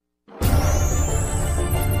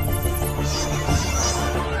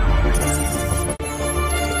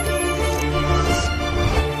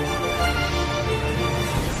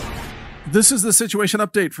This is the situation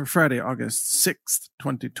update for Friday, August 6th,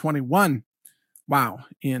 2021. Wow.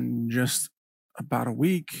 In just about a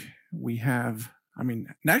week, we have,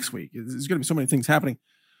 next week, there's going to be so many things happening.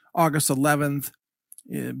 August 11th,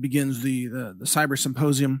 it begins the Cyber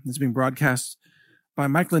Symposium that's being broadcast by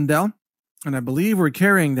Mike Lindell. And I believe we're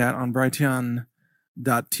carrying that on Brighteon.tv,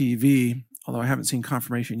 although I haven't seen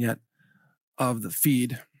confirmation yet of the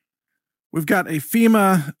feed. We've got a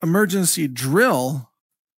FEMA emergency drill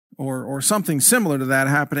or something similar to that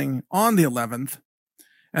happening on the 11th.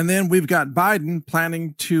 And then we've got Biden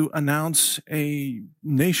planning to announce a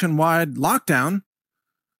nationwide lockdown,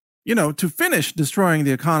 to finish destroying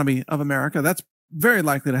the economy of America. That's very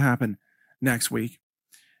likely to happen next week.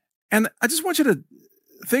 And I just want you to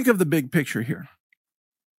think of the big picture here.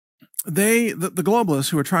 The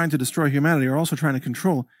globalists who are trying to destroy humanity are also trying to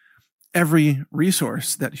control every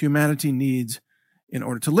resource that humanity needs in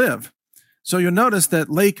order to live. So you'll notice that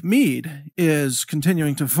Lake Mead is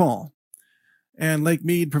continuing to fall. And Lake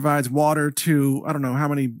Mead provides water to, I don't know how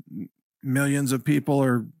many millions of people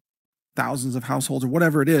or thousands of households or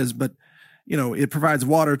whatever it is, but, it provides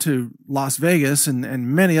water to Las Vegas and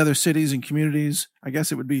many other cities and communities. I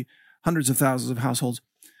guess it would be hundreds of thousands of households.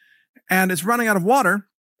 And it's running out of water.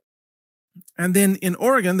 And then in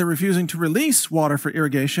Oregon, they're refusing to release water for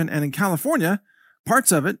irrigation. And in California,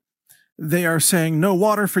 parts of it, they are saying no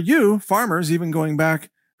water for you, farmers, even going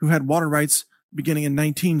back who had water rights beginning in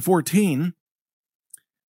 1914.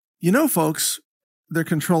 Folks, they're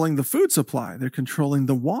controlling the food supply. They're controlling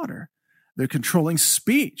the water. They're controlling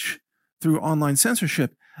speech through online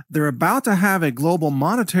censorship. They're about to have a global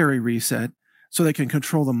monetary reset so they can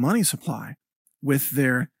control the money supply with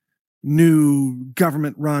their new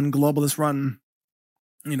government-run, globalist-run,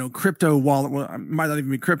 crypto wallet. Well, it might not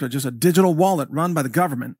even be crypto, just a digital wallet run by the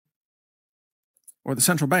government or the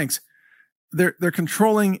central banks. They're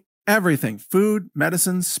controlling everything: food,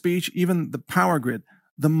 medicine, speech, even the power grid,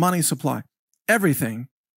 the money supply, everything.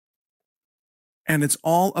 And it's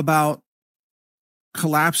all about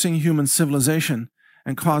collapsing human civilization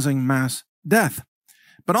and causing mass death.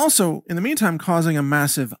 But also, in the meantime, causing a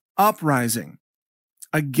massive uprising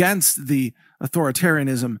against the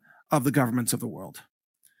authoritarianism of the governments of the world.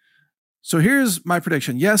 So here's my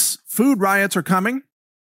prediction. Yes, food riots are coming.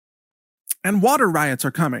 And water riots are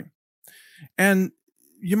coming. And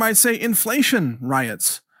you might say inflation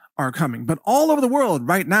riots are coming. But all over the world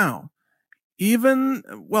right now,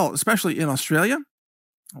 especially in Australia.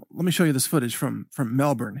 Let me show you this footage from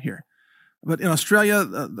Melbourne here. But in Australia,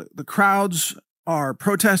 the crowds are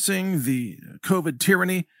protesting the COVID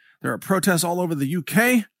tyranny. There are protests all over the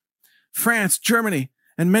UK, France, Germany,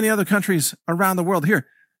 and many other countries around the world. Here,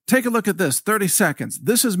 take a look at this, 30 seconds.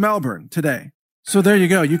 This is Melbourne today. So there you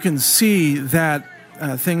go. You can see that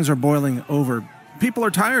things are boiling over. People are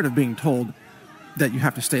tired of being told that you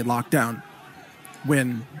have to stay locked down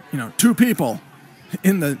when, 2 people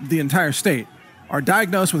in the entire state are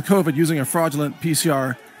diagnosed with COVID using a fraudulent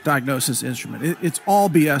PCR diagnosis instrument. It's all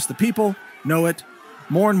BS. The people know it.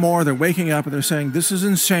 More and more, they're waking up and they're saying, this is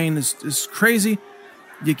insane. This is crazy.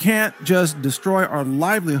 You can't just destroy our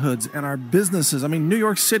livelihoods and our businesses. New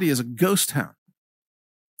York City is a ghost town.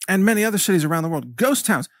 And many other cities around the world, ghost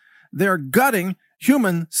towns. They're gutting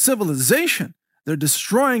human civilization. They're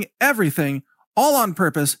destroying everything, all on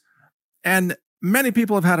purpose, and many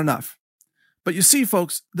people have had enough. But you see,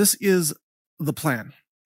 folks, this is the plan.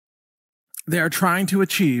 They are trying to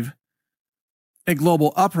achieve a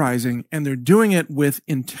global uprising, and they're doing it with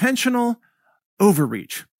intentional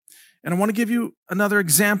overreach. And I want to give you another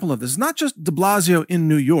example of this. It's not just de Blasio in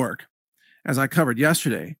New York, as I covered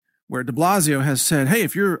yesterday, where de Blasio has said, hey,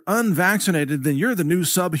 if you're unvaccinated, then you're the new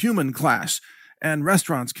subhuman class, and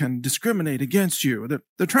restaurants can discriminate against you.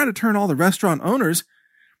 They're trying to turn all the restaurant owners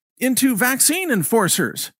into vaccine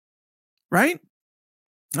enforcers, right?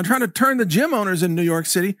 They're trying to turn the gym owners in New York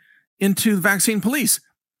City into vaccine police.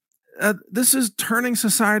 This is turning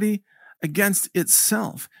society against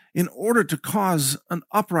itself in order to cause an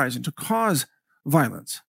uprising, to cause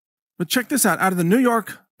violence. But check this out. Out of the New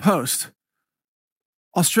York Post,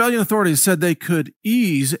 Australian authorities said they could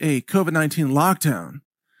ease a COVID-19 lockdown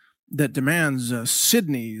that demands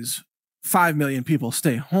Sydney's 5 million people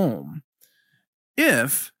stay home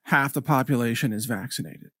if half the population is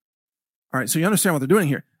vaccinated. All right, so you understand what they're doing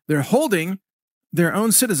here. They're holding their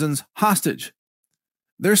own citizens hostage.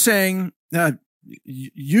 They're saying,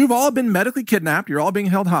 you've all been medically kidnapped. You're all being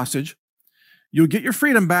held hostage. You'll get your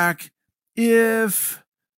freedom back if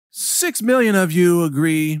 6 million of you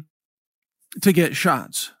agree to get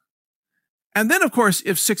shots. And then, of course,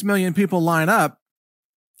 if 6 million people line up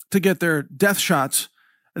to get their death shots,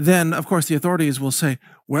 then, of course, the authorities will say,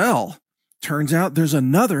 well, Turns out there's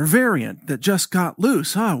another variant that just got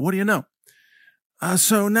loose. What do you know?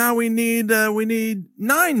 So now we need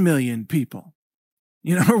 9 million people,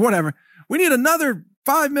 or whatever. We need another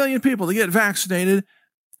 5 million people to get vaccinated,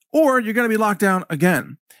 or you're going to be locked down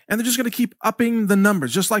again. And they're just going to keep upping the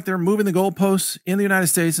numbers, just like they're moving the goalposts in the United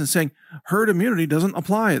States and saying herd immunity doesn't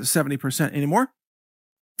apply at 70% anymore.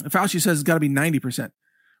 Fauci says it's got to be 90%.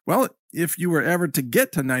 Well, if you were ever to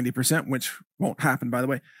get to 90%, which won't happen, by the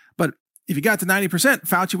way, but if you got to 90%,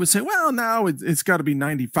 Fauci would say, well, now it's got to be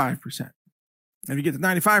 95%. If you get to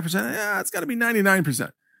 95%, it's got to be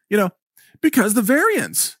 99%, because the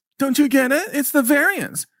variants. Don't you get it? It's the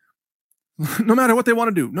variants. No matter what they want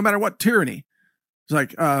to do, no matter what tyranny.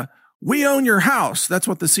 It's like, we own your house. That's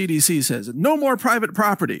what the CDC says. No more private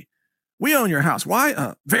property. We own your house.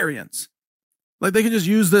 Why? Variants. Like they can just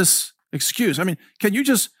use this excuse. I mean, can you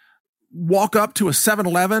just walk up to a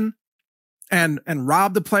 7-Eleven and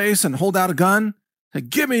rob the place and hold out a gun? Say,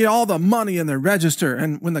 give me all the money in the register.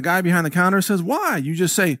 And when the guy behind the counter says, why? You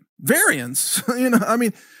just say, variants. I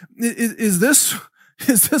mean, is this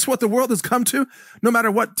what the world has come to? No matter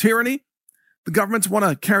what tyranny the governments want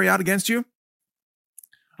to carry out against you?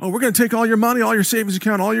 Oh, we're going to take all your money, all your savings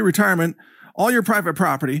account, all your retirement, all your private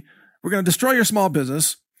property. We're going to destroy your small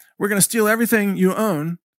business. We're going to steal everything you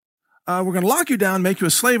own. We're going to lock you down, make you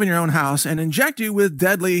a slave in your own house, and inject you with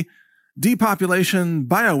deadly depopulation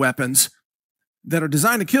bioweapons that are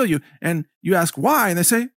designed to kill you. And you ask why, and they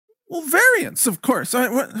say, well, variants, of course.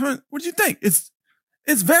 What do you think? It's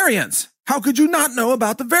variants. How could you not know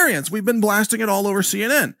about the variants? We've been blasting it all over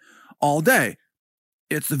CNN all day.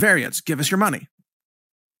 It's the variants. Give us your money.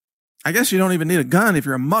 I guess you don't even need a gun if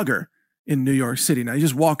you're a mugger in New York City. Now you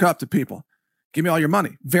just walk up to people. Give me all your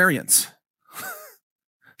money. Variants.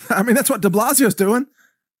 I mean, that's what de Blasio's doing.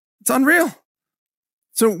 It's unreal.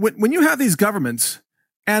 So when you have these governments,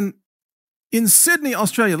 and in Sydney,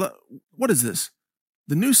 Australia, what is this?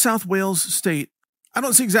 The New South Wales state, I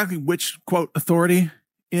don't see exactly which, quote, authority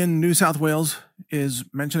in New South Wales is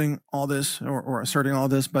mentioning all this or asserting all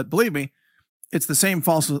this, but believe me, it's the same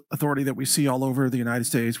false authority that we see all over the United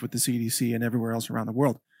States with the CDC and everywhere else around the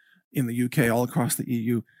world, in the UK, all across the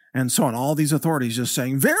EU, and so on. All these authorities just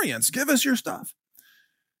saying, variants, give us your stuff.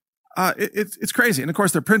 It's crazy. And of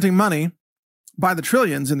course, they're printing money by the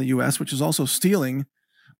trillions in the US, which is also stealing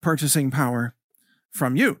purchasing power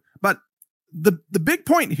from you. But the big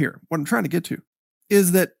point here, what I'm trying to get to,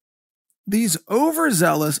 is that these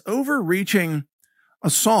overzealous, overreaching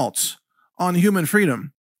assaults on human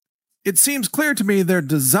freedom, it seems clear to me they're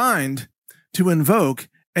designed to invoke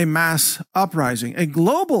a mass uprising, a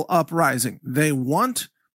global uprising. They want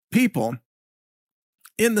people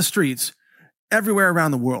in the streets everywhere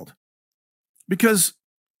around the world because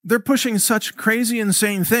they're pushing such crazy,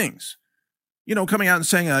 insane things. Coming out and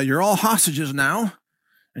saying, you're all hostages now,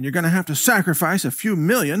 and you're going to have to sacrifice a few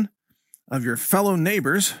million of your fellow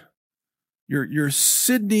neighbors, your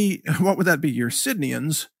Sydney, what would that be? Your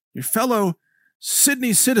Sydneyans, your fellow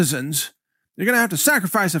Sydney citizens. You're going to have to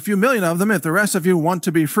sacrifice a few million of them if the rest of you want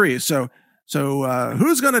to be free. So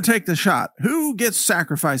who's going to take the shot? Who gets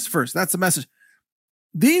sacrificed first? That's the message.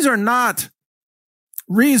 These are not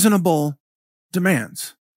reasonable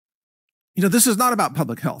demands. This is not about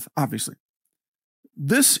public health, obviously.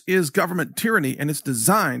 This is government tyranny, and it's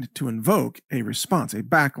designed to invoke a response, a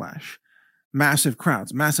backlash, massive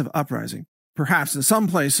crowds, massive uprising. Perhaps in some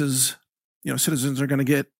places, citizens are going to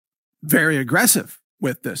get very aggressive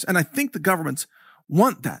with this. And I think the governments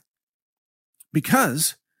want that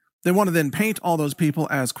because they want to then paint all those people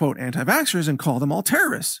as, quote, anti-vaxxers and call them all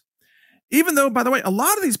terrorists. Even though, by the way, a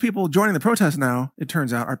lot of these people joining the protest now, it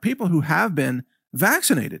turns out, are people who have been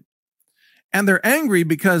vaccinated. And they're angry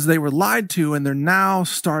because they were lied to, and they're now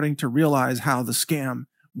starting to realize how the scam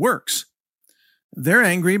works. They're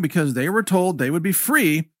angry because they were told they would be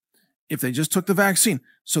free if they just took the vaccine.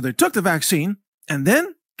 So they took the vaccine, and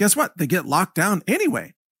then guess what? They get locked down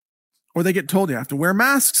anyway. Or they get told you have to wear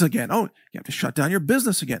masks again. Oh, you have to shut down your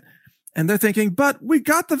business again. And they're thinking, but we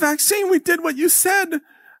got the vaccine. We did what you said.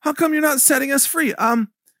 How come you're not setting us free?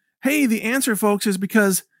 Hey, the answer, folks, is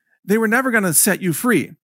because they were never going to set you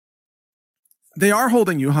free. They are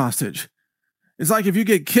holding you hostage. It's like if you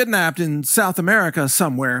get kidnapped in South America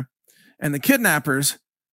somewhere and the kidnappers,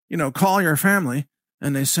 call your family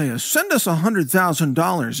and they say, send us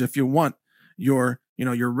 $100,000 if you want your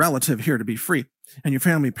relative here to be free. And your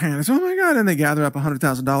family panics. Oh my God. And they gather up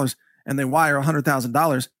 $100,000 and they wire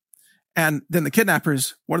 $100,000. And then the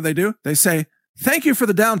kidnappers, what do? They say, thank you for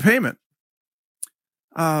the down payment.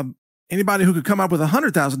 Anybody who could come up with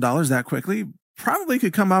 $100,000 that quickly probably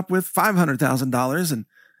could come up with $500,000. And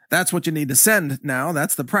that's what you need to send now.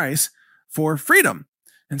 That's the price for freedom.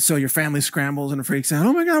 And so your family scrambles and freaks out.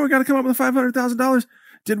 Oh my God, we got to come up with $500,000.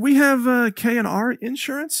 Did we have K&R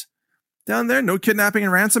insurance down there? No kidnapping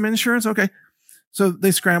and ransom insurance? Okay. So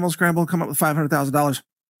they scramble, come up with $500,000.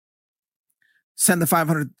 Send the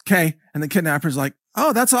 $500K, and the kidnapper's like,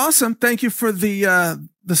 oh, that's awesome. Thank you for the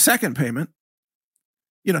second payment.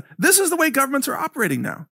 This is the way governments are operating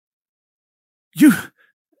now.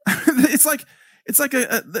 It's like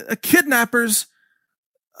a kidnapper's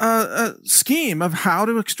scheme of how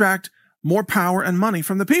to extract more power and money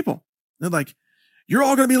from the people. They're like, you're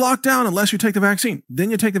all going to be locked down unless you take the vaccine. Then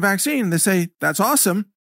you take the vaccine, and they say, that's awesome.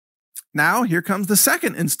 Now here comes the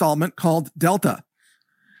second installment called Delta.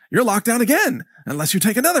 You're locked down again unless you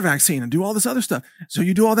take another vaccine and do all this other stuff. So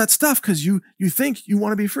you do all that stuff because you think you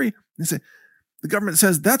want to be free. They say, the government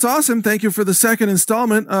says, that's awesome. Thank you for the second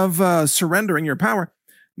installment of surrendering your power.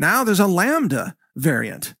 Now there's a Lambda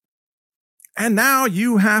variant. And now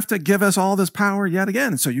you have to give us all this power yet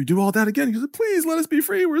again. So you do all that again. You say, please let us be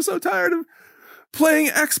free. We're so tired of playing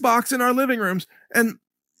Xbox in our living rooms. And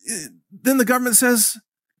then the government says,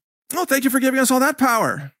 oh, thank you for giving us all that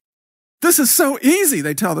power. This is so easy,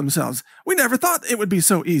 they tell themselves. We never thought it would be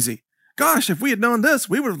so easy. Gosh, if we had known this,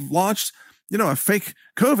 we would have launched, a fake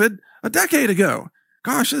COVID a decade ago.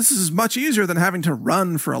 Gosh, this is much easier than having to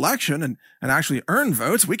run for election and actually earn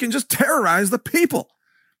votes. We can just terrorize the people.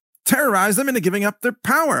 Terrorize them into giving up their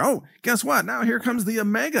power. Oh, guess what? Now here comes the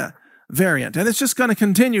Omega variant. And it's just going to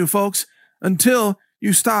continue, folks, until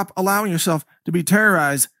you stop allowing yourself to be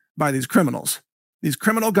terrorized by these criminals. These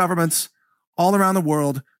criminal governments all around the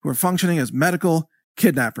world who are functioning as medical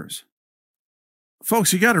kidnappers.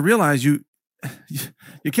 Folks, you got to realize you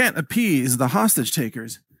can't appease the hostage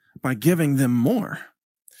takers by giving them more.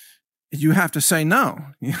 You have to say no.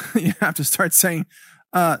 You have to start saying,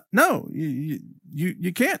 no,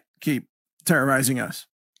 you can't keep terrorizing us.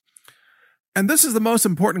 And this is the most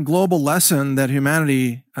important global lesson that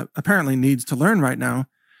humanity apparently needs to learn right now,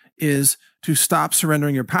 is to stop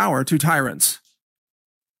surrendering your power to tyrants.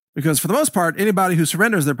 Because for the most part, anybody who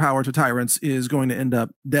surrenders their power to tyrants is going to end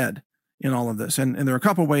up dead in all of this. And there are a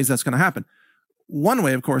couple of ways that's going to happen. One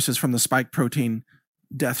way, of course, is from the spike protein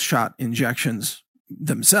death shot injections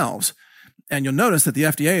themselves. And you'll notice that the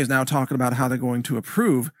FDA is now talking about how they're going to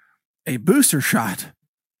approve a booster shot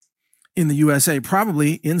in the USA,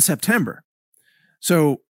 probably in September.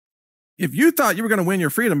 So if you thought you were going to win your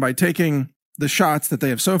freedom by taking the shots that they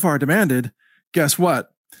have so far demanded, guess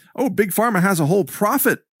what? Oh, Big Pharma has a whole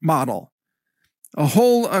profit model, a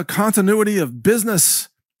whole continuity of business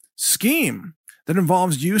scheme that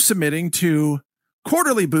involves you submitting to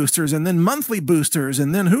quarterly boosters and then monthly boosters.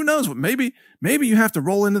 And then who knows what, maybe you have to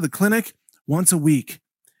roll into the clinic once a week,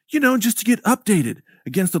 just to get updated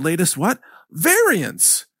against the latest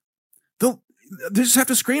variants. They just have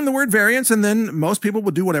to scream the word variants, and then most people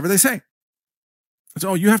will do whatever they say.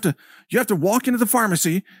 So you have to walk into the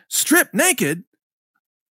pharmacy, strip naked,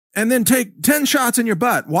 and then take 10 shots in your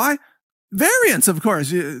butt. Why? Variants, of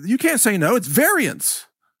course. You can't say no. It's variants.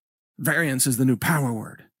 Variance is the new power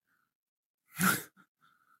word.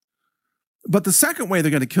 But the second way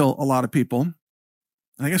they're going to kill a lot of people, and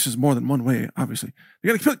I guess there's more than one way, obviously.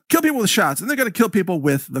 They're going to kill people with shots, and they're going to kill people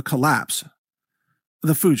with the collapse,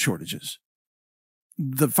 the food shortages,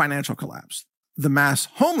 the financial collapse, the mass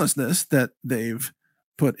homelessness that they've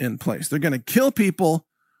put in place. They're going to kill people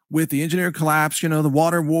with the engineered collapse, the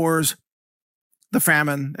water wars, the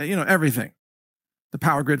famine, everything, the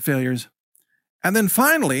power grid failures. And then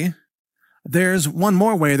finally, there's one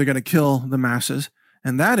more way they're going to kill the masses,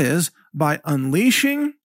 and that is by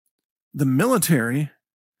unleashing the military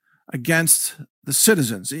against the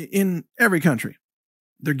citizens in every country.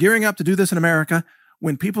 They're gearing up to do this in America.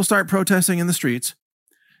 When people start protesting in the streets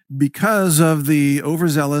because of the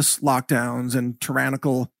overzealous lockdowns and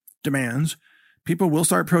tyrannical demands, people will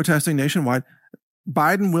start protesting nationwide.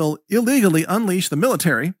 Biden will illegally unleash the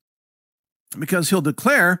military because he'll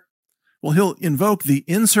invoke the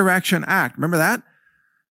Insurrection Act. Remember that?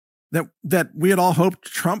 That we had all hoped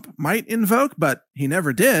Trump might invoke, but he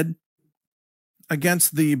never did,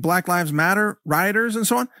 against the Black Lives Matter rioters and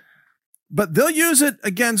so on. But they'll use it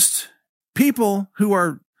against people who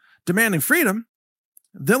are demanding freedom.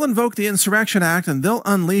 They'll invoke the Insurrection Act and they'll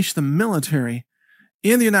unleash the military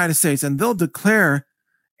in the United States, and they'll declare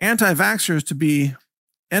anti-vaxxers to be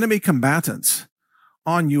enemy combatants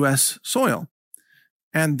on U.S. soil.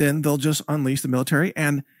 And then they'll just unleash the military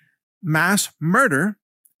and mass murder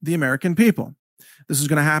the American people. This is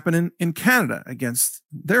going to happen in Canada against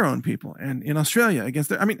their own people, and in Australia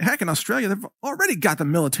heck, in Australia, they've already got the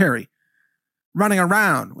military running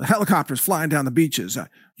around with helicopters flying down the beaches.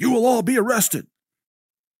 You will all be arrested.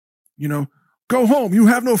 go home. You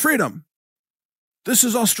have no freedom. This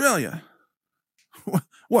is Australia.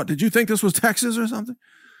 What, did you think this was Texas or something?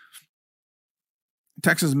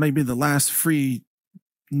 Texas may be the last free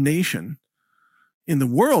nation in the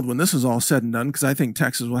world when this is all said and done, because I think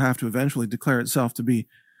Texas will have to eventually declare itself to be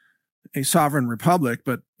a sovereign republic,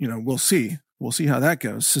 but, we'll see. We'll see how that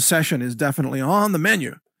goes. Secession is definitely on the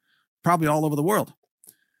menu, probably all over the world.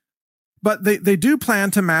 But they do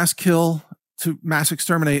plan to mass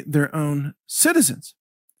exterminate their own citizens.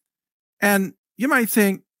 And you might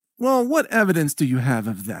think, well, what evidence do you have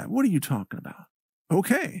of that? What are you talking about?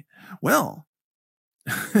 Okay, well,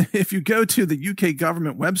 if you go to the UK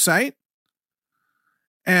government website,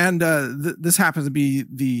 and this happens to be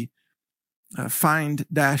the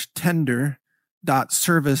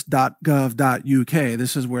find-tender.service.gov.uk.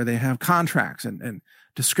 This is where they have contracts and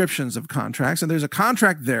descriptions of contracts. And there's a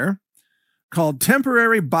contract there called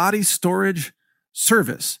Temporary Body Storage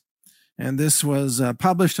Service. And this was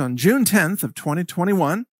published on June 10th of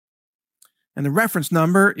 2021. And the reference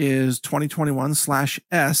number is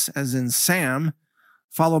 2021/S as in Sam,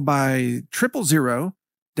 followed by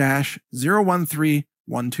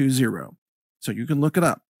 000-013120. So you can look it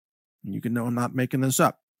up. And you can know I'm not making this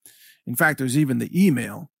up. In fact, there's even the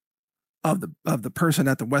email of the person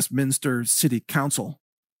at the Westminster City Council.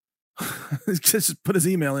 Just put his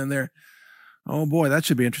email in there. Oh boy, that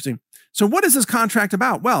should be interesting. So what is this contract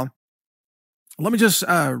about? Well, let me just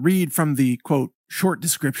read from the, quote, short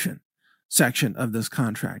description section of this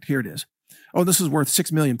contract. Here it is. Oh, this is worth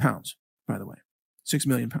 £6 million, by the way. £6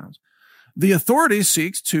 million. The authority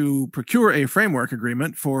seeks to procure a framework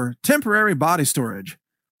agreement for temporary body storage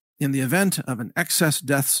in the event of an excess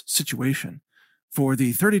deaths situation for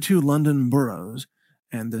the 32 London boroughs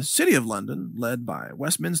and the City of London, led by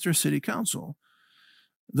Westminster City Council.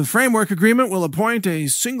 The framework agreement will appoint a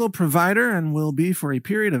single provider and will be for a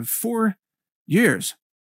period of 4 years.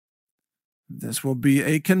 This will be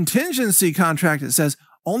a contingency contract, it says,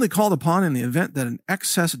 only called upon in the event that an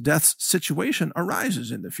excess deaths situation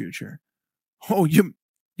arises in the future. Oh, you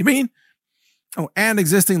mean? Oh, and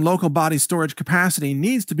existing local body storage capacity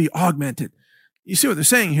needs to be augmented. You see what they're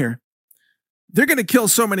saying here? They're going to kill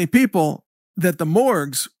so many people that the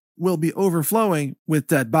morgues will be overflowing with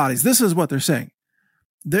dead bodies. This is what they're saying.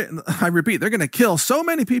 I repeat, they're going to kill so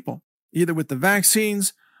many people, either with the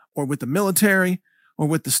vaccines or with the military or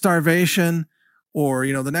with the starvation or,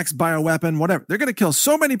 the next bioweapon, whatever. They're going to kill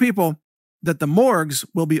so many people that the morgues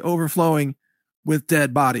will be overflowing with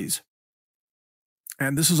dead bodies.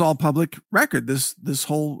 And this is all public record, this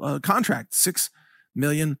whole contract, £6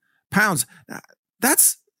 million.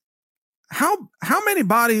 That's how many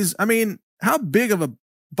bodies, how big of a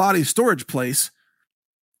body storage place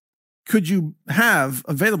could you have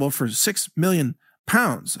available for £6 million?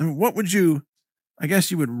 What would I guess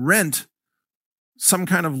you would rent some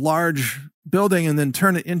kind of large building and then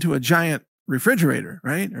turn it into a giant refrigerator,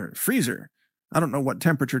 right? Or freezer. I don't know what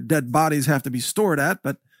temperature dead bodies have to be stored at,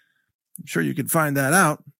 but I'm sure you could find that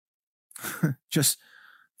out. Just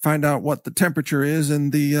find out what the temperature is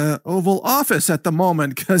in the Oval Office at the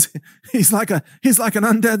moment, because he's like an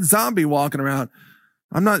undead zombie walking around.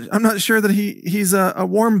 I'm not sure that he's a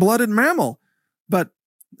warm-blooded mammal, but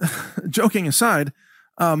joking aside,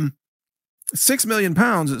 £6 million,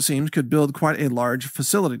 it seems, could build quite a large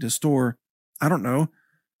facility to store, I don't know,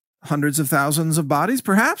 hundreds of thousands of bodies,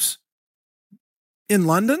 perhaps, in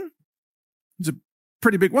London. It's a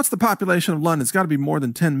pretty big. What's the population of London? It's got to be more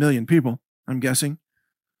than 10 million people, I'm guessing.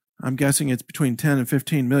 I'm guessing it's between 10 and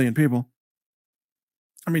 15 million people.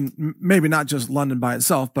 Maybe not just London by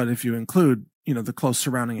itself, but if you include, the close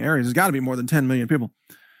surrounding areas, it's got to be more than 10 million people.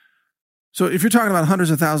 So if you're talking about hundreds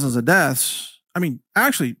of thousands of deaths,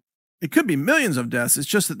 actually, it could be millions of deaths. It's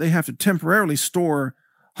just that they have to temporarily store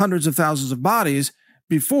hundreds of thousands of bodies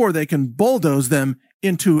before they can bulldoze them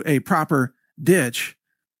into a proper ditch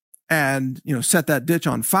and, set that ditch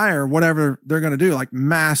on fire, whatever they're going to do, like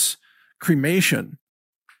mass cremation.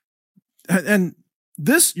 And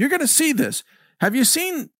this, you're going to see this.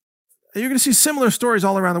 You're going to see similar stories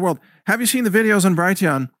all around the world. Have you seen the videos on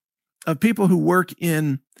Brighteon of people who work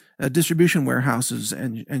in distribution warehouses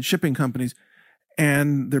and shipping companies?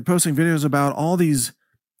 And they're posting videos about all these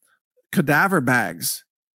cadaver bags,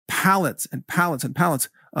 pallets and pallets and pallets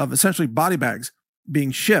of essentially body bags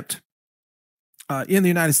being shipped in the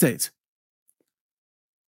United States.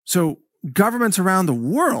 So governments around the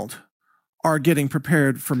world are getting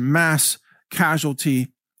prepared for mass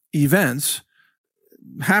casualty events.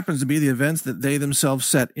 Happens to be the events that they themselves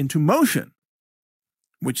set into motion,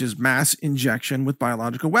 which is mass injection with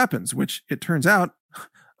biological weapons, which it turns out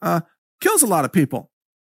kills a lot of people.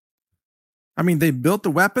 I mean, they built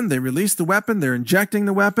the weapon, they released the weapon, they're injecting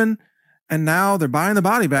the weapon, and now they're buying the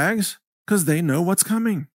body bags because they know what's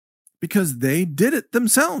coming, because they did it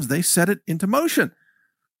themselves. They set it into motion.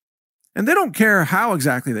 And they don't care how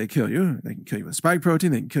exactly they kill you. They can kill you with spike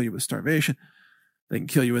protein. They can kill you with starvation. They can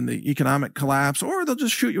kill you in the economic collapse, or they'll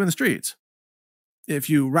just shoot you in the streets if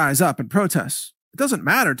you rise up and protest. It doesn't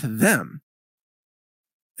matter to them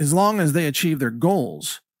as long as they achieve their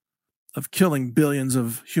goals of killing billions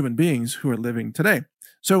of human beings who are living today.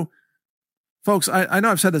 So, folks, I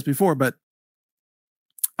know I've said this before, but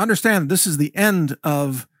understand this is the end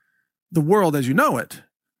of the world as you know it.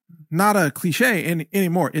 Not a cliche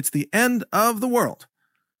anymore. It's the end of the world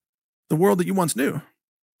that you once knew.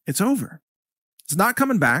 It's over. It's not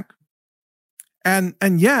coming back. And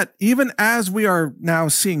yet, even as we are now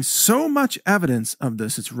seeing so much evidence of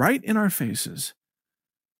this, it's right in our faces.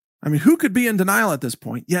 I mean, who could be in denial at this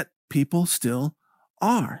point? Yet people still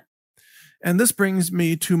are. And this brings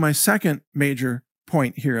me to my second major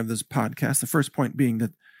point here of this podcast. The first point being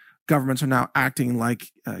that governments are now acting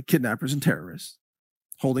like kidnappers and terrorists,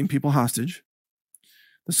 holding people hostage.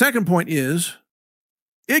 The second point is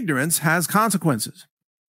ignorance has consequences.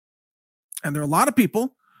 And there are a lot of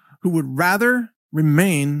people who would rather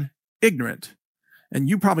remain ignorant. And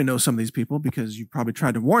you probably know some of these people because you probably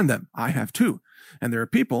tried to warn them. I have too. And there are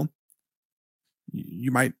people,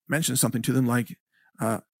 you might mention something to them like,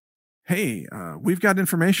 hey, we've got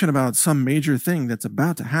information about some major thing that's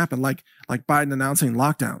about to happen, like Biden announcing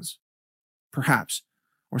lockdowns, perhaps,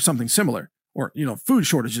 or something similar, or, food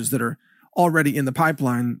shortages that are already in the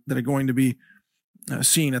pipeline that are going to be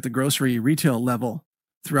seen at the grocery retail level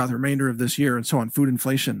throughout the remainder of this year and so on, food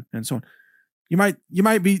inflation and so on. You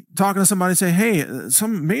might be talking to somebody and say, hey,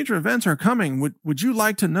 some major events are coming. Would you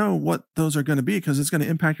like to know what those are going to be? Because it's going to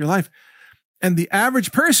impact your life. And the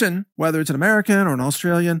average person, whether it's an American or an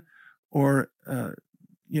Australian or, a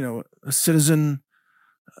citizen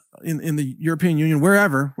in the European Union,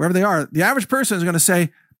 wherever they are, the average person is going to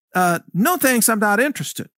say, no, thanks, I'm not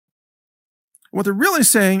interested. What they're really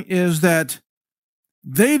saying is that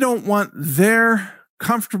they don't want their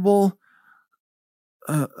comfortable,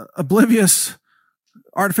 oblivious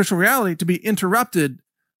artificial reality to be interrupted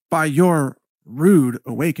by your rude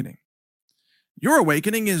awakening. Your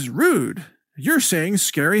awakening is rude. You're saying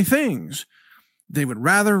scary things. They would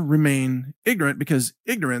rather remain ignorant because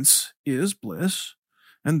ignorance is bliss,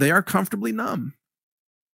 and they are comfortably numb.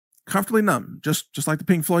 Comfortably numb, just like the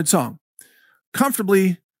Pink Floyd song.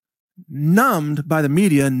 Comfortably numbed by the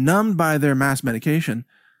media, numbed by their mass medication,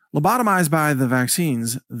 lobotomized by the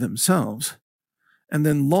vaccines themselves, and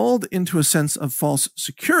then lulled into a sense of false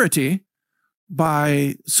security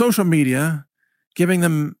by social media, giving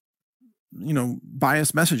them,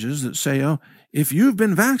 biased messages that say, oh, if you've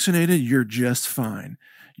been vaccinated, you're just fine.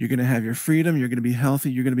 You're going to have your freedom. You're going to be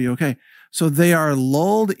healthy. You're going to be okay. So they are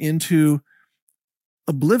lulled into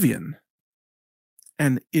oblivion.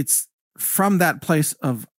 And it's from that place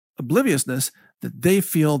of obliviousness that they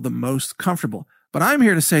feel the most comfortable. But I'm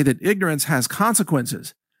here to say that ignorance has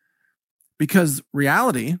consequences because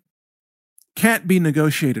reality can't be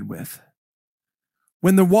negotiated with.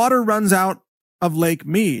 When the water runs out of Lake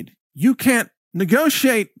Mead, you can't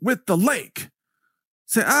negotiate with the lake.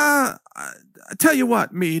 Say, I tell you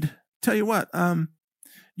what, Mead,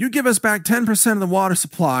 you give us back 10% of the water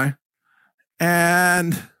supply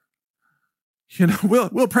and,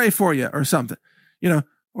 we'll pray for you or something,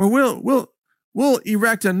 or we'll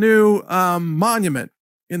erect a new monument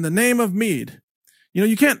in the name of Mead.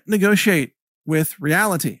 You can't negotiate with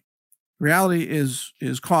reality. Reality is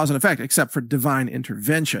cause and effect, except for divine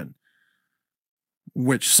intervention,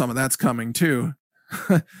 which some of that's coming too.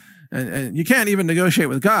 and you can't even negotiate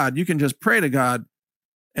with God. You can just pray to God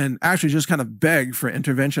and actually just kind of beg for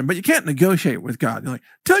intervention, but you can't negotiate with God. You're like,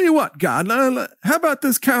 tell you what, God, how about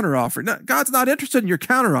this counteroffer? No, God's not interested in your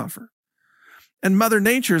counteroffer. And Mother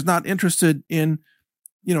Nature is not interested in,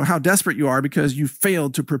 how desperate you are because you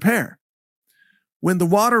failed to prepare. When the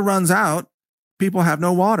water runs out, people have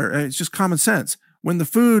no water. It's just common sense. When the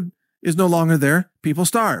food is no longer there, people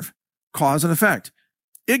starve. Cause and effect.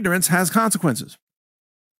 Ignorance has consequences.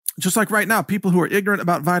 Just like right now, people who are ignorant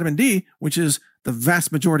about vitamin D, which is the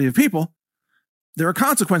vast majority of people, there are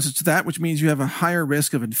consequences to that, which means you have a higher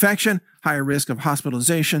risk of infection, higher risk of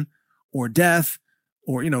hospitalization or death,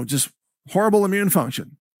 or, just horrible immune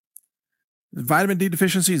function. Vitamin D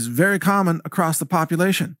deficiency is very common across the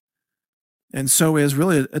population. And so is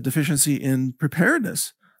really a deficiency in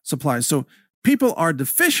preparedness supplies. So people are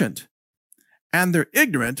deficient and they're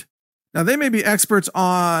ignorant. Now, they may be experts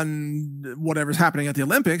on whatever's happening at the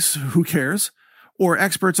Olympics, who cares? Or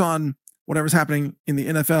experts on whatever's happening in the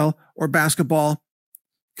NFL or basketball,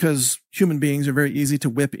 because human beings are very easy to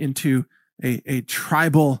whip into a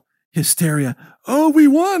tribal hysteria. Oh, we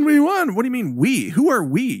won. What do you mean we? Who are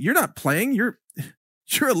we? You're not playing. You're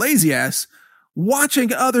a lazy ass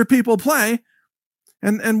watching other people play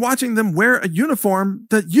and watching them wear a uniform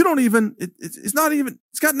that you don't even, it's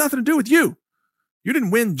got nothing to do with you. You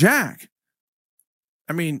didn't win jack.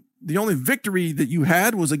 I mean, the only victory that you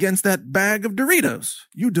had was against that bag of Doritos.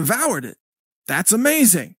 You devoured it. That's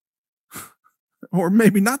amazing. Or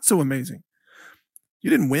maybe not so amazing.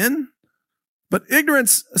 You didn't win. But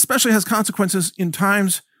ignorance especially has consequences in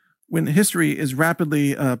times when history is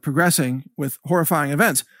rapidly progressing with horrifying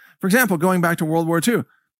events. For example, going back to World War II,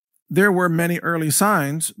 there were many early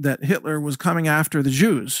signs that Hitler was coming after the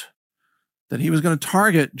Jews, that he was going to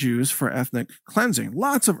target Jews for ethnic cleansing.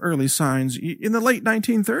 Lots of early signs in the late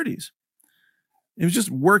 1930s. He was just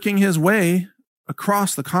working his way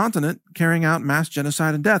across the continent, carrying out mass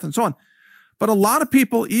genocide and death and so on. But a lot of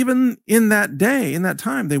people, even in that day, in that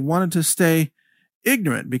time, they wanted to stay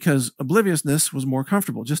ignorant because obliviousness was more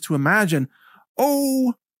comfortable. Just to imagine,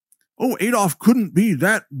 Adolf couldn't be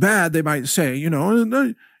that bad, they might say,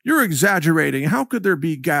 you're exaggerating. How could there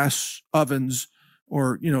be gas ovens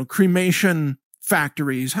or, cremation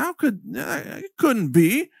factories? It couldn't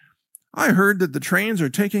be. I heard that the trains are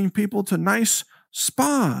taking people to nice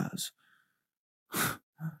spas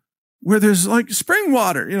where there's like spring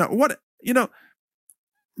water.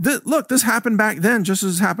 Look, this happened back then just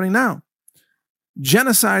as it's happening now.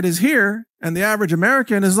 Genocide is here, and the average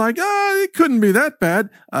American is like, it couldn't be that bad.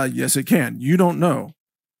 Yes, it can. You don't know.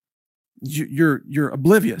 You're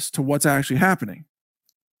oblivious to what's actually happening.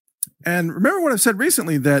 And remember what I've said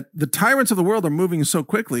recently, that the tyrants of the world are moving so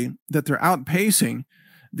quickly that they're outpacing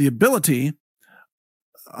the ability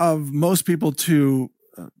of most people to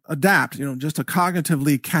adapt, just to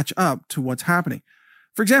cognitively catch up to what's happening.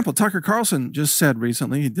 For example, Tucker Carlson just said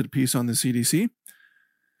recently, he did a piece on the CDC,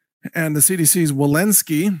 and the CDC's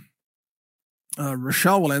Rochelle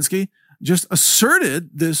Walensky, just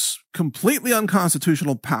asserted this completely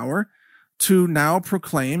unconstitutional power to now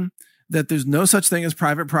proclaim that there's no such thing as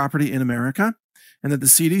private property in America, and that the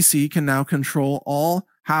CDC can now control all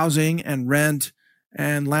housing and rent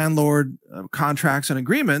and landlord contracts and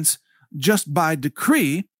agreements just by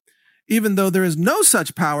decree, even though there is no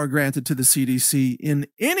such power granted to the CDC in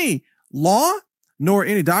any law, nor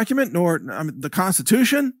any document, nor the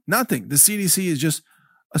Constitution, nothing. The CDC is just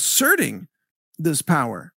asserting this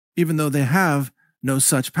power, even though they have no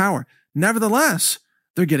such power. Nevertheless,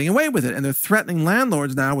 they're getting away with it, and they're threatening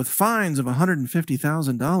landlords now with fines of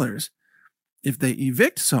 $150,000 if they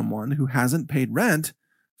evict someone who hasn't paid rent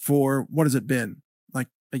for, what has it been, like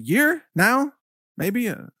a year now?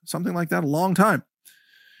 Maybe something like that, a long time.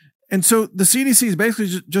 And so the CDC is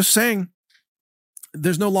basically just saying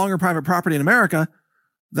there's no longer private property in America.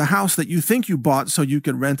 The house that you think you bought so you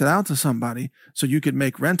could rent it out to somebody, so you could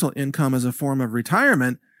make rental income as a form of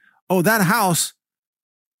retirement, that house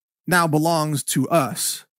now belongs to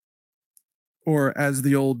us. Or as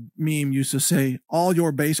the old meme used to say, all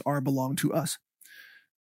your base are belong to us.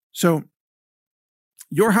 So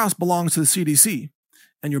your house belongs to the CDC,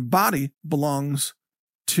 and your body belongs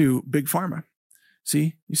to Big Pharma.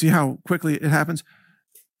 See? You see how quickly it happens?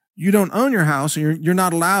 You don't own your house, and you're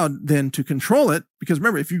not allowed then to control it, because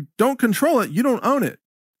remember, if you don't control it, you don't own it.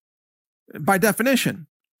 By definition,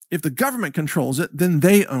 if the government controls it, then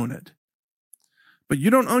they own it. But you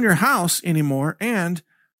don't own your house anymore, and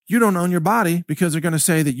you don't own your body, because they're going to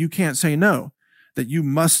say that you can't say no, that you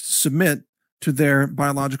must submit to their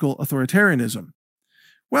biological authoritarianism.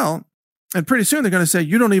 Well, and pretty soon they're going to say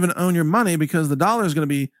you don't even own your money, because the dollar is going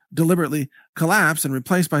to be deliberately collapsed and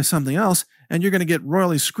replaced by something else, and you're going to get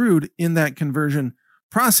royally screwed in that conversion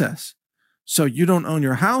process. So you don't own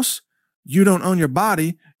your house, you don't own your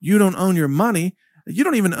body, you don't own your money, you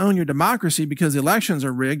don't even own your democracy because the elections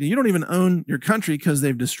are rigged, and you don't even own your country because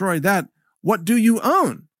they've destroyed that. What do you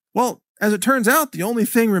own? Well, as it turns out, the only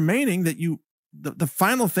thing remaining that the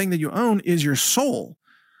final thing that you own is your soul.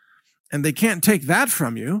 And they can't take that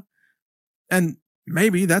from you. And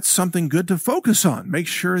maybe that's something good to focus on. Make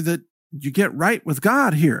sure that you get right with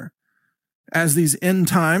God here as these end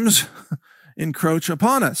times encroach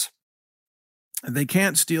upon us. They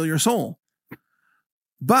can't steal your soul.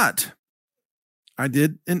 But I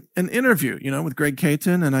did an interview, with Greg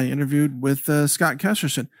Caton, and I interviewed with Scott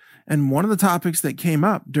Kesterson. And one of the topics that came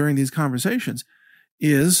up during these conversations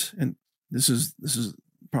is, and this is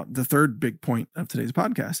the third big point of today's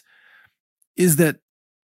podcast, is that,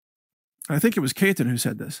 I think it was Caton who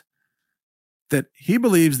said this, that he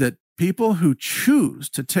believes that people who choose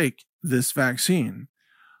to take this vaccine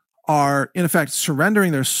are in effect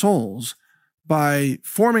surrendering their souls by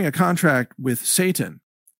forming a contract with Satan,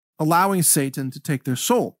 allowing Satan to take their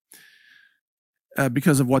soul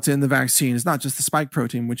because of what's in the vaccine. It's not just the spike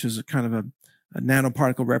protein, which is a kind of a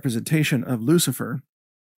nanoparticle representation of Lucifer,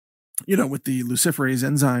 with the luciferase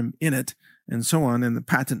enzyme in it and so on, and the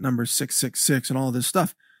patent number 666 and all this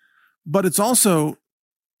stuff. But it's also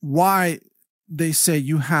why they say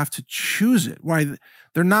you have to choose it, why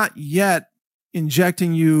they're not yet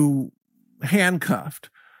injecting you handcuffed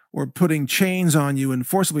or putting chains on you and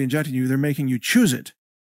forcibly injecting you. They're making you choose it.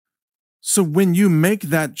 So when you make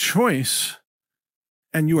that choice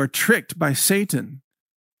and you are tricked by Satan,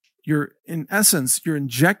 you're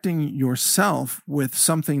injecting yourself with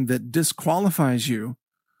something that disqualifies you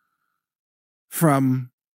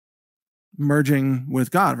from merging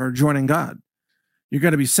with God or joining God. You're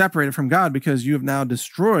going to be separated from God because you have now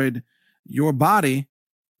destroyed your body,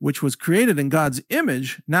 which was created in God's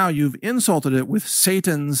image. Now you've insulted it with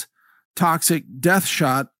Satan's toxic death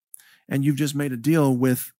shot, and you've just made a deal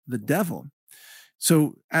with the devil.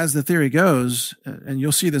 So as the theory goes, and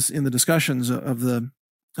you'll see this in the discussions of the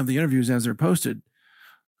interviews as they're posted.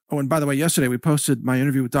 Oh, and by the way, yesterday we posted my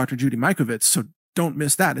interview with Dr. Judy Mikovits, so don't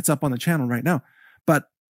miss that. It's up on the channel right now. But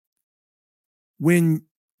when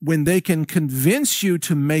they can convince you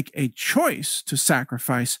to make a choice to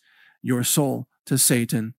sacrifice your soul to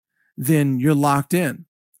Satan, then you're locked in.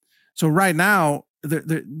 So right now,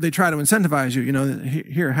 they try to incentivize you,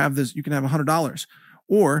 here, have this, you can have $100.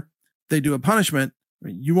 Or they do a punishment,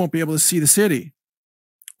 you won't be able to see the city.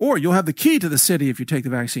 Or you'll have the key to the city if you take the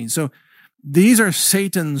vaccine. So these are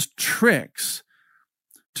Satan's tricks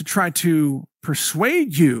to try to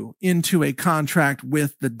persuade you into a contract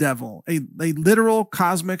with the devil, a literal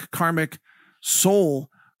cosmic, karmic soul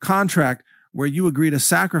contract where you agree to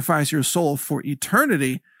sacrifice your soul for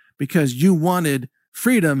eternity because you wanted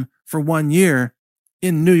freedom for 1 year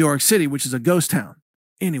in New York City, which is a ghost town.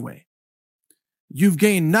 Anyway, you've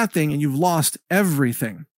gained nothing and you've lost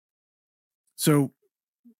everything. So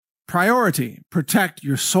priority, protect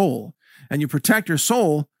your soul. And you protect your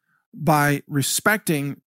soul by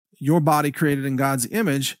respecting your body created in God's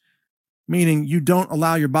image, meaning you don't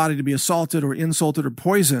allow your body to be assaulted or insulted or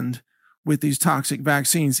poisoned with these toxic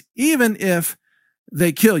vaccines, even if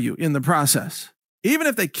they kill you in the process. Even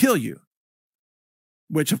if they kill you,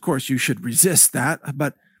 which of course you should resist that,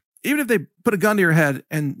 but even if they put a gun to your head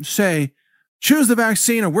and say, choose the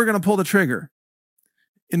vaccine or we're going to pull the trigger.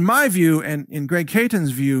 In my view, and in Greg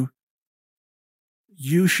Caton's view,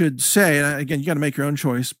 you should say, and again, you got to make your own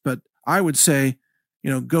choice, but I would say,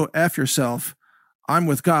 go F yourself. I'm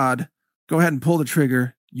with God. Go ahead and pull the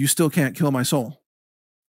trigger. You still can't kill my soul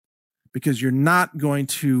because you're not going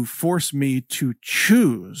to force me to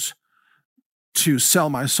choose to sell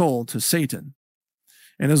my soul to Satan.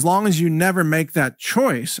 And as long as you never make that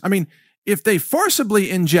choice, if they forcibly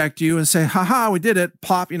inject you and say, haha, we did it,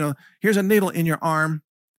 pop, here's a needle in your arm.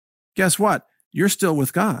 Guess what? You're still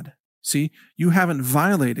with God. See, you haven't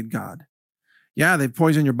violated God. Yeah, they've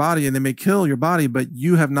poisoned your body and they may kill your body, but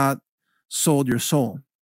you have not sold your soul.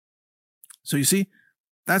 So you see,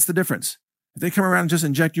 that's the difference. If they come around and just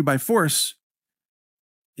inject you by force,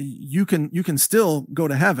 you can still go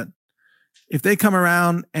to heaven. If they come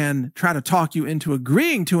around and try to talk you into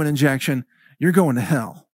agreeing to an injection, you're going to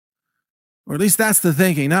hell. Or at least that's the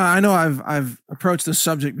thinking. Now, I know I've approached this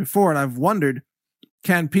subject before and I've wondered,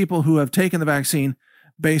 can people who have taken the vaccine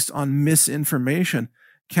based on misinformation,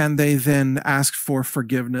 can they then ask for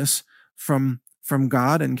forgiveness from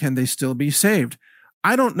God, and can they still be saved?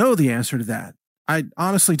 I don't know the answer to that. I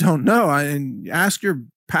honestly don't know. Ask your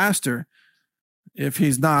pastor if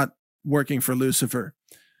he's not working for Lucifer,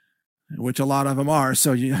 which a lot of them are,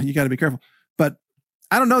 so you got to be careful. But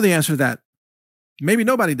I don't know the answer to that. Maybe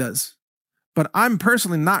nobody does. But I'm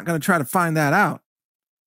personally not going to try to find that out.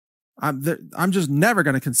 I'm just never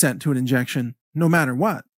going to consent to an injection, no matter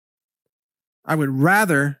what. I would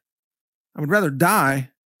rather die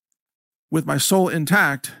with my soul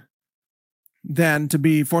intact than to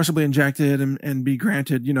be forcibly injected and be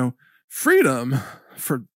granted, freedom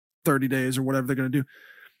for 30 days or whatever they're going to do,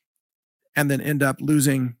 and then end up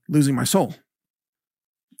losing my soul.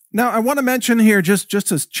 Now, I want to mention here, just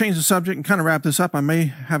to change the subject and kind of wrap this up, I may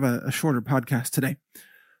have a shorter podcast today.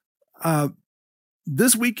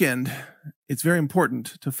 This weekend, it's very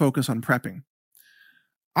important to focus on prepping.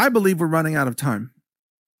 I believe we're running out of time.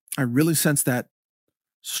 I really sense that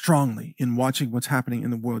strongly in watching what's happening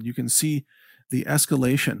in the world. You can see the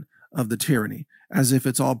escalation of the tyranny as if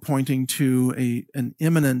it's all pointing to an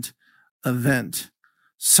imminent event,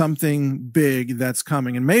 something big that's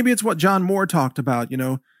coming. And maybe it's what John Moore talked about,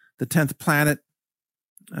 the 10th planet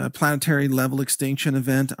a planetary level extinction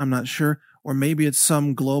event, I'm not sure. Or maybe it's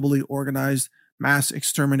some globally organized mass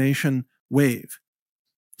extermination wave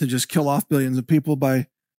to just kill off billions of people by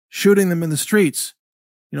shooting them in the streets.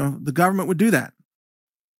 The government would do that.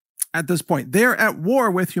 At this point, they're at war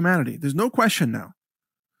with humanity. There's no question now.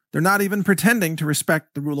 They're not even pretending to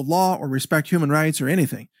respect the rule of law or respect human rights or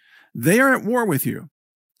anything. They are at war with you,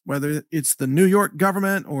 whether it's the New York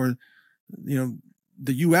government or, the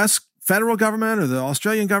U.S. federal government or the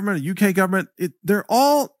Australian government or UK government.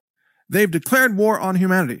 They've declared war on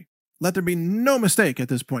humanity. Let there be no mistake at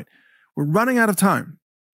this point. We're running out of time.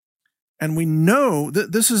 And we know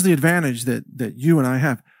that this is the advantage that you and I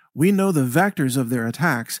have. We know the vectors of their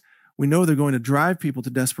attacks. We know they're going to drive people to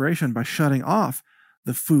desperation by shutting off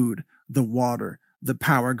the food, the water, the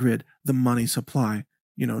power grid, the money supply,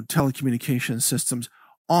 telecommunication systems,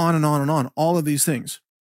 on and on and on, all of these things.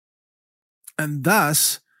 And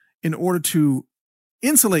thus, in order to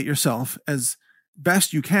insulate yourself as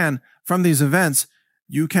best you can from these events,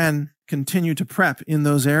 you can continue to prep in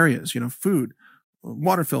those areas, food,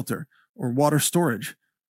 water filter, or water storage,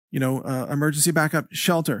 emergency backup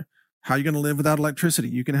shelter. How are you going to live without electricity?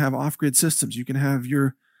 You can have off-grid systems. You can have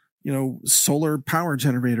your, solar power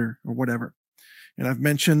generator or whatever. And I've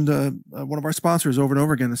mentioned one of our sponsors over and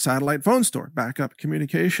over again, the Satellite Phone Store, Backup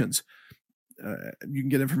Communications. You can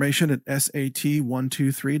get information at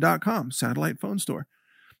sat123.com, Satellite Phone Store.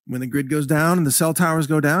 When the grid goes down and the cell towers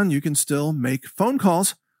go down, you can still make phone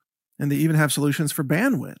calls, and they even have solutions for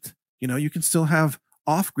bandwidth. You can still have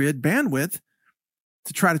off-grid bandwidth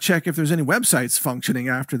to try to check if there's any websites functioning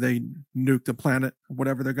after they nuke the planet or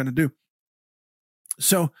whatever they're going to do.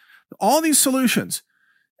 So all these solutions,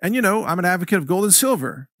 and I'm an advocate of gold and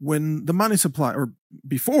silver when the money supply, or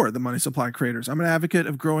before the money supply craters. I'm an advocate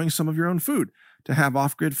of growing some of your own food to have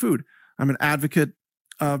off-grid food. I'm an advocate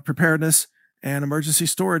of preparedness and emergency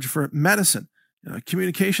storage for medicine,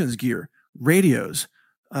 communications gear, radios,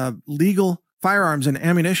 legal firearms and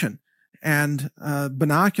ammunition, and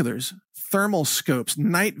binoculars, thermal scopes,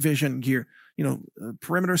 night vision gear,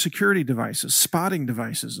 perimeter security devices, spotting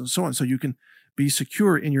devices, and so on. So you can be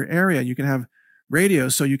secure in your area. You can have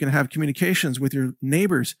radios so you can have communications with your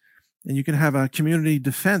neighbors, and you can have a community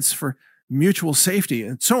defense for mutual safety,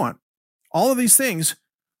 and so on. All of these things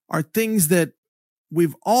are things that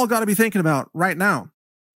we've all got to be thinking about right now.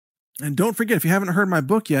 And don't forget, if you haven't heard my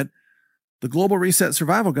book yet, The Global Reset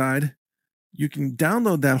Survival Guide, you can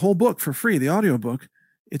download that whole book for free, the audiobook.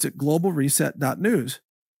 It's at globalreset.news.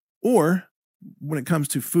 Or when it comes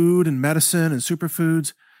to food and medicine and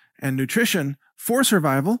superfoods and nutrition for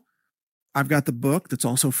survival, I've got the book that's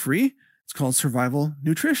also free. It's called Survival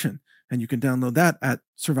Nutrition, and you can download that at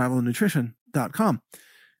survivalnutrition.com.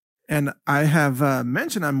 And I have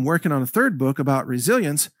mentioned I'm working on a third book about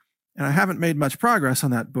resilience, and I haven't made much progress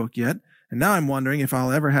on that book yet. And now I'm wondering if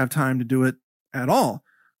I'll ever have time to do it at all.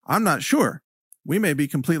 I'm not sure. We may be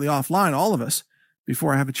completely offline, all of us,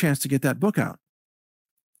 before I have a chance to get that book out.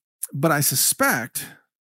 But I suspect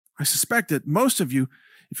that most of you,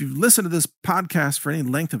 if you've listened to this podcast for any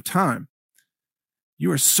length of time,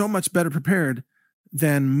 you are so much better prepared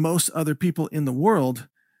than most other people in the world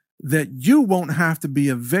that you won't have to be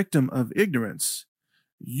a victim of ignorance.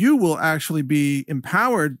 You will actually be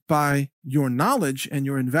empowered by your knowledge and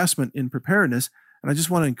your investment in preparedness. And I just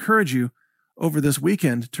want to encourage you over this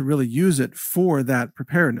weekend to really use it for that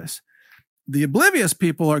preparedness. The oblivious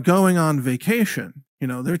people are going on vacation.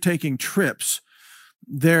 They're taking trips.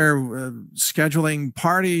 They're scheduling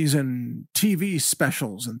parties and TV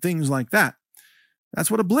specials and things like that. That's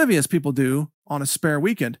what oblivious people do on a spare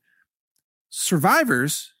weekend.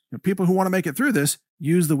 Survivors, people who want to make it through this,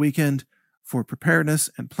 use the weekend for preparedness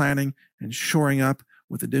and planning and shoring up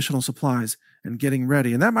with additional supplies and getting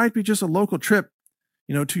ready. And that might be just a local trip,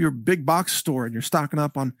 to your big box store, and you're stocking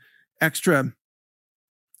up on extra,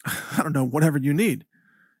 whatever you need.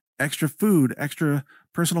 Extra food, extra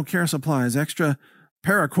personal care supplies, extra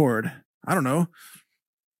paracord.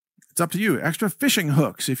 It's up to you. Extra fishing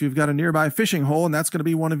hooks if you've got a nearby fishing hole and that's going to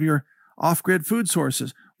be one of your off-grid food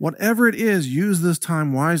sources. Whatever it is, use this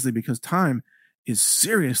time wisely because time is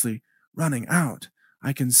seriously running out.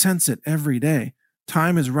 I can sense it every day.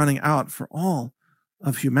 Time is running out for all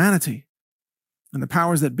of humanity. And the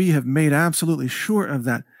powers that be have made absolutely sure of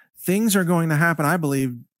that. Things are going to happen, I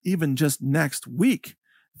believe, even just next week.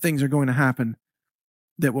 Things are going to happen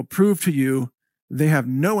that will prove to you they have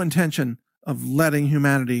no intention of letting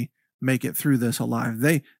humanity make it through this alive.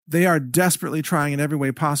 They are desperately trying in every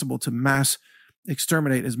way possible to mass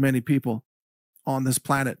exterminate as many people on this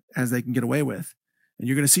planet as they can get away with. And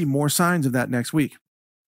you're going to see more signs of that next week.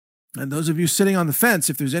 And those of you sitting on the fence,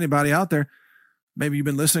 if there's anybody out there, Maybe you've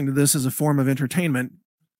been listening to this as a form of entertainment,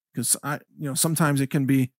 because sometimes it can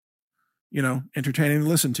be, entertaining to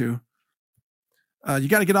listen to. You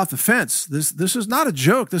got to get off the fence. This is not a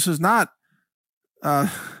joke. This is not,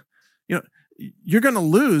 you're going to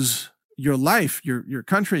lose your life, your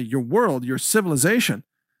country, your world, your civilization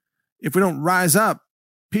if we don't rise up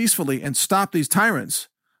peacefully and stop these tyrants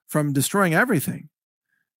from destroying everything.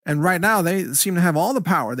 And right now, they seem to have all the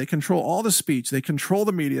power. They control all the speech. They control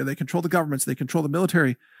the media. They control the governments. They control the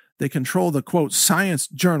military. They control the, quote, science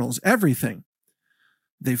journals, everything.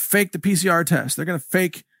 They fake the PCR test. They're going to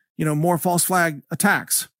fake, more false flag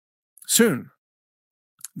attacks soon.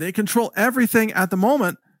 They control everything at the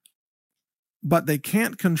moment, but they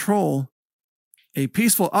can't control a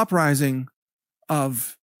peaceful uprising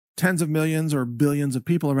of tens of millions or billions of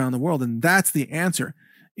people around the world. And that's the answer,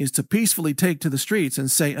 is to peacefully take to the streets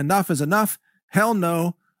and say, enough is enough. Hell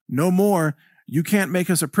no, no more. You can't make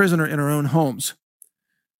us a prisoner in our own homes.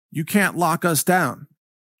 You can't lock us down.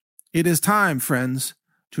 It is time, friends,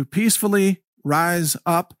 to peacefully rise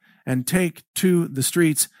up and take to the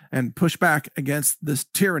streets and push back against this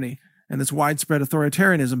tyranny and this widespread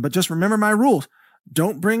authoritarianism. But just remember my rules.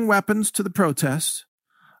 Don't bring weapons to the protests.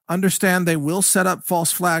 Understand they will set up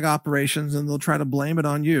false flag operations and they'll try to blame it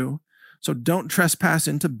on you. So don't trespass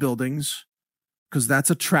into buildings, because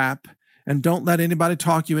that's a trap. And don't let anybody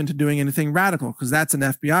talk you into doing anything radical, because that's an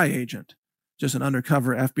FBI agent, just an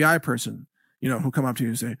undercover FBI person, who come up to you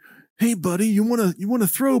and say, hey, buddy, you want to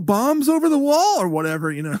throw bombs over the wall or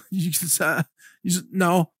whatever, you just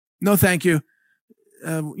no, thank you.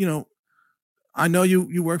 I know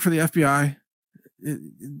you work for the FBI.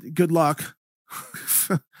 Good luck,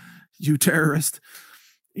 you terrorist.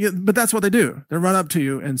 Yeah, but that's what they do. They run up to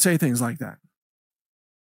you and say things like that.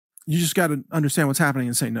 You just got to understand what's happening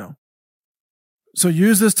and say no. So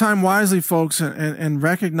use this time wisely, folks, and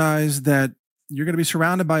recognize that you're going to be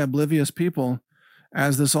surrounded by oblivious people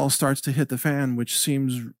as this all starts to hit the fan, which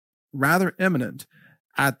seems rather imminent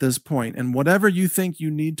at this point. And whatever you think you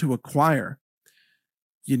need to acquire,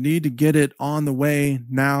 you need to get it on the way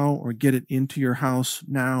now, or get it into your house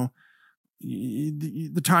now.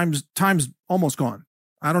 The time's almost gone.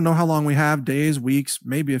 I don't know how long we have, days, weeks,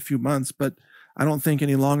 maybe a few months, but I don't think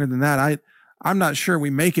any longer than that. I'm not sure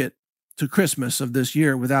we make it to Christmas of this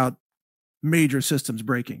year without major systems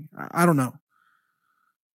breaking. I don't know.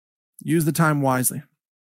 Use the time wisely.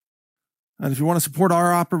 And if you want to support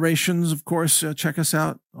our operations, of course, check us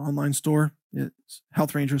out. Online store. It's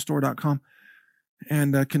healthrangerstore.com.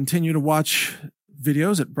 And continue to watch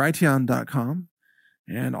videos at Brighteon.com.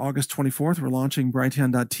 And August 24th, we're launching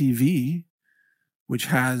Brighteon.tv, which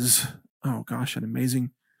has, an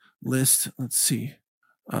amazing list. Let's see.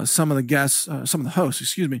 Some of the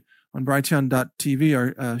hosts, on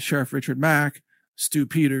Brighteon.tv are Sheriff Richard Mack, Stu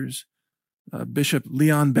Peters, Bishop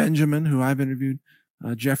Leon Benjamin, who I've interviewed,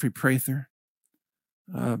 Jeffrey Prather,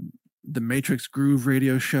 the Matrix Groove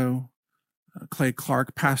radio show, Clay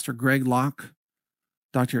Clark, Pastor Greg Locke,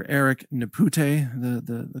 Dr. Eric Nepute,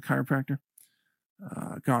 the chiropractor.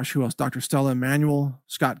 Who else? Dr. Stella Emanuel,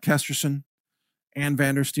 Scott Kesterson, Ann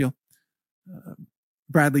Vandersteel,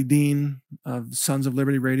 Bradley Dean of Sons of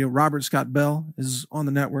Liberty Radio, Robert Scott Bell is on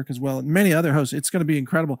the network as well, and many other hosts. It's going to be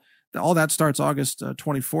incredible. All that starts August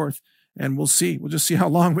 24th, and we'll see. We'll just see how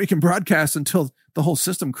long we can broadcast until the whole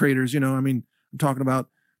system craters. I'm talking about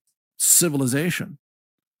civilization.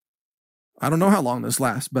 I don't know how long this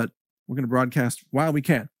lasts, but we're going to broadcast while we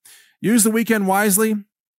can. Use the weekend wisely.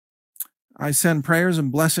 I send prayers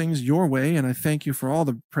and blessings your way, and I thank you for all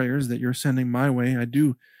the prayers that you're sending my way. I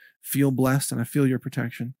do feel blessed, and I feel your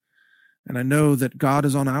protection. And I know that God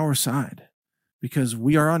is on our side because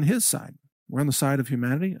we are on his side. We're on the side of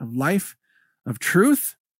humanity, of life, of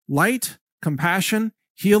truth, light, compassion,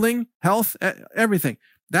 healing, health, everything.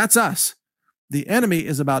 That's us. The enemy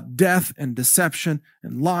is about death and deception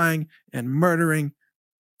and lying and murdering,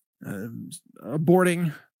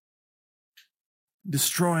 aborting,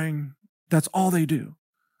 destroying. That's all they do.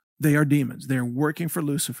 They are demons. They are working for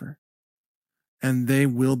Lucifer, and they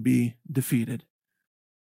will be defeated.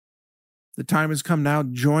 The time has come now.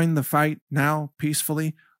 Join the fight now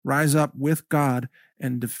peacefully. Rise up with God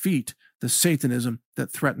and defeat the Satanism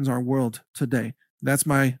that threatens our world today. That's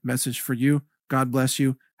my message for you. God bless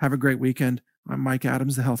you. Have a great weekend. I'm Mike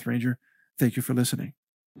Adams, the Health Ranger. Thank you for listening.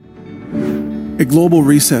 A global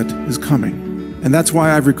reset is coming. And that's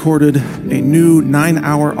why I've recorded a new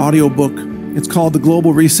 9-hour audiobook. It's called The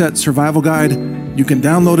Global Reset Survival Guide. You can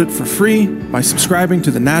download it for free by subscribing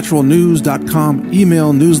to the naturalnews.com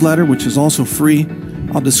email newsletter, which is also free.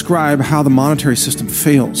 I'll describe how the monetary system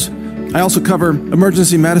fails. I also cover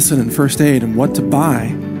emergency medicine and first aid and what to buy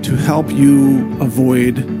to help you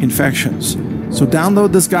avoid infections. So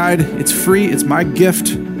download this guide. It's free. It's my gift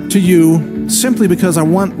to you simply because I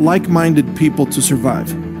want like-minded people to survive.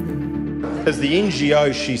 Is the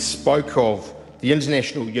NGO she spoke of the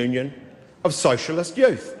International Union of Socialist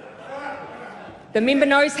Youth? The member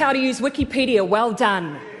knows how to use Wikipedia. Well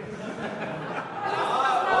done.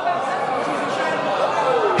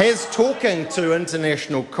 Has talking to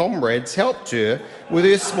international comrades helped her with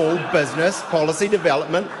her small business policy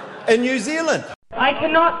development in New Zealand? I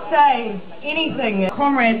cannot say anything.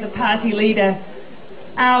 Comrades, the party leader,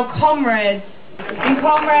 our comrades, and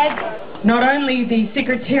comrades, not only the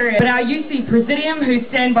Secretariat, but our UC Presidium who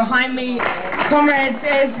stand behind me. Comrades,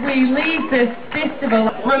 as we leave this festival,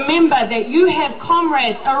 remember that you have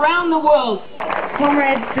comrades around the world.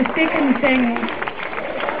 Comrades, the second thing...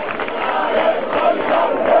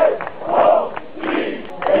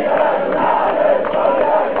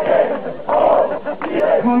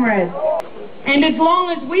 Comrades. And as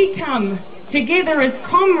long as we come together as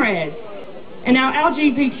comrades, and our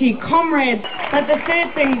LGBT comrades, but the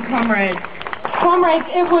third thing, comrades,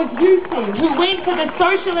 it was UC who went to the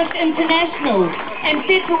Socialist International and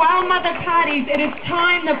said to our mother parties, it is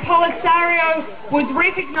time the Polisario was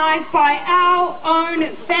recognised by our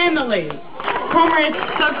own family. Comrades,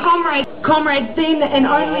 then and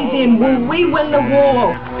only then will we win the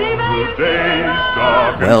war.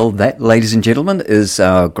 Well, that, ladies and gentlemen, is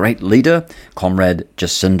our great leader, Comrade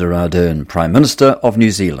Jacinda Ardern, Prime Minister of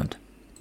New Zealand.